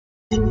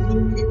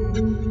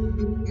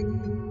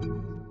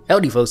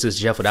Howdy folks, this is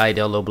Jeff with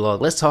iDownload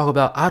Blog. Let's talk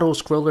about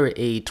AutoScroller,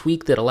 a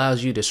tweak that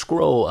allows you to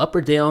scroll up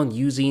or down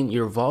using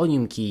your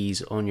volume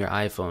keys on your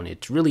iPhone.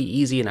 It's really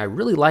easy, and I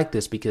really like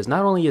this because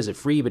not only is it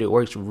free, but it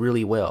works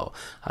really well.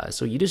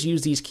 So you just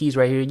use these keys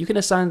right here. You can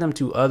assign them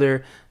to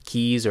other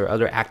keys or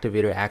other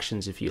activator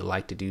actions if you'd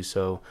like to do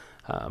so.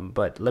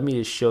 But let me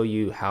just show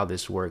you how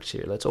this works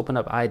here. Let's open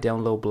up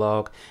iDownload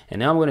Blog, and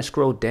now I'm going to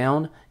scroll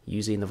down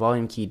using the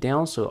volume key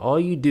down. So all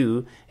you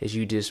do is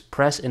you just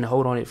press and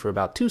hold on it for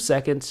about 2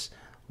 seconds.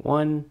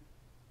 1,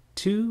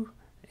 2,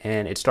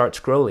 and it starts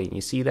scrolling.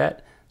 You see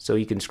that? So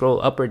you can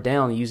scroll up or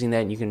down using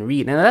that, and you can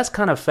read. Now that's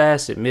kind of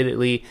fast,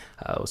 admittedly,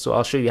 so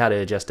I'll show you how to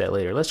adjust that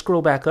later. Let's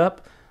scroll back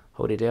up,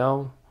 hold it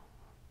down.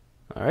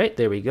 All right,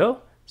 there we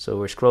go. So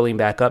we're scrolling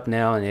back up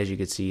now, and as you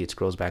can see, it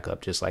scrolls back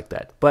up just like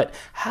that. But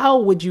how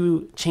would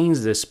you change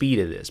the speed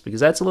of this?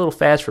 Because that's a little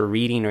fast for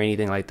reading or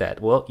anything like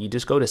that. Well, you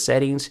just go to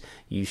settings.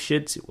 You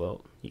should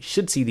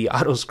see the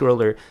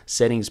AutoScroller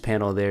settings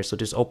panel there. So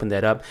just open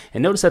that up.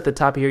 And notice at the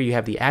top here, you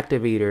have the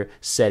activator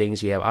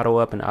settings. You have auto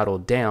up and auto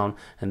down,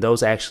 and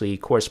those actually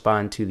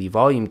correspond to the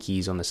volume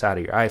keys on the side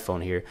of your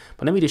iPhone here.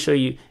 But let me just show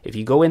you, if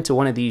you go into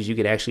one of these, you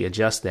can actually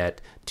adjust that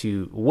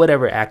to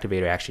whatever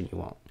activator action you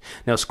want.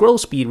 Now, scroll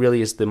speed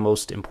really is the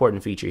most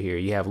important feature here.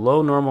 You have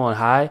low, normal, and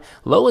high.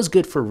 Low is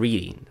good for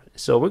reading.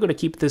 So we're going to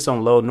keep this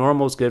on low.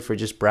 Normal is good for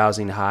just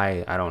browsing.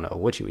 High, I don't know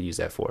what you would use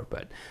that for,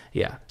 but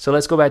yeah. So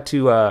let's go back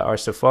to our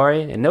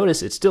Safari, and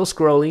notice it's still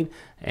scrolling,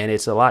 and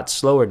it's a lot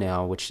slower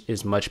now, which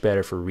is much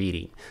better for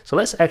reading. So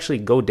let's actually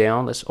go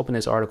down. Let's open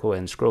this article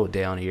and scroll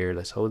down here.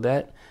 Let's hold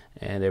that,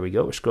 and there we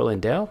go. We're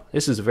scrolling down.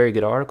 This is a very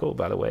good article,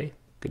 by the way.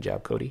 Good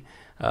job, Cody.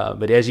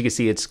 But as you can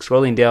see, it's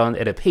scrolling down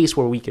at a pace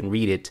where we can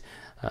read it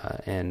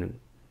and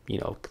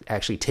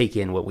actually take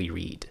in what we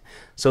read.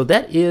 So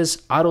that is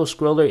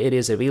AutoScroller. It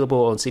is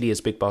available on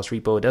Cydia's BigBoss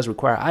repo. It does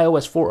require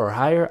iOS 4 or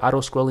higher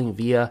auto-scrolling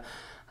via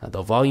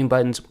the volume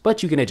buttons,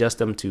 but you can adjust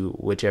them to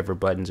whichever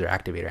buttons or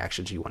activator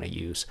actions you want to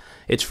use.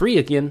 It's free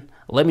again.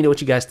 Let me know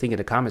what you guys think in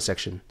the comment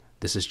section.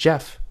 This is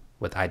Jeff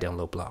with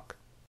iDownload Blog.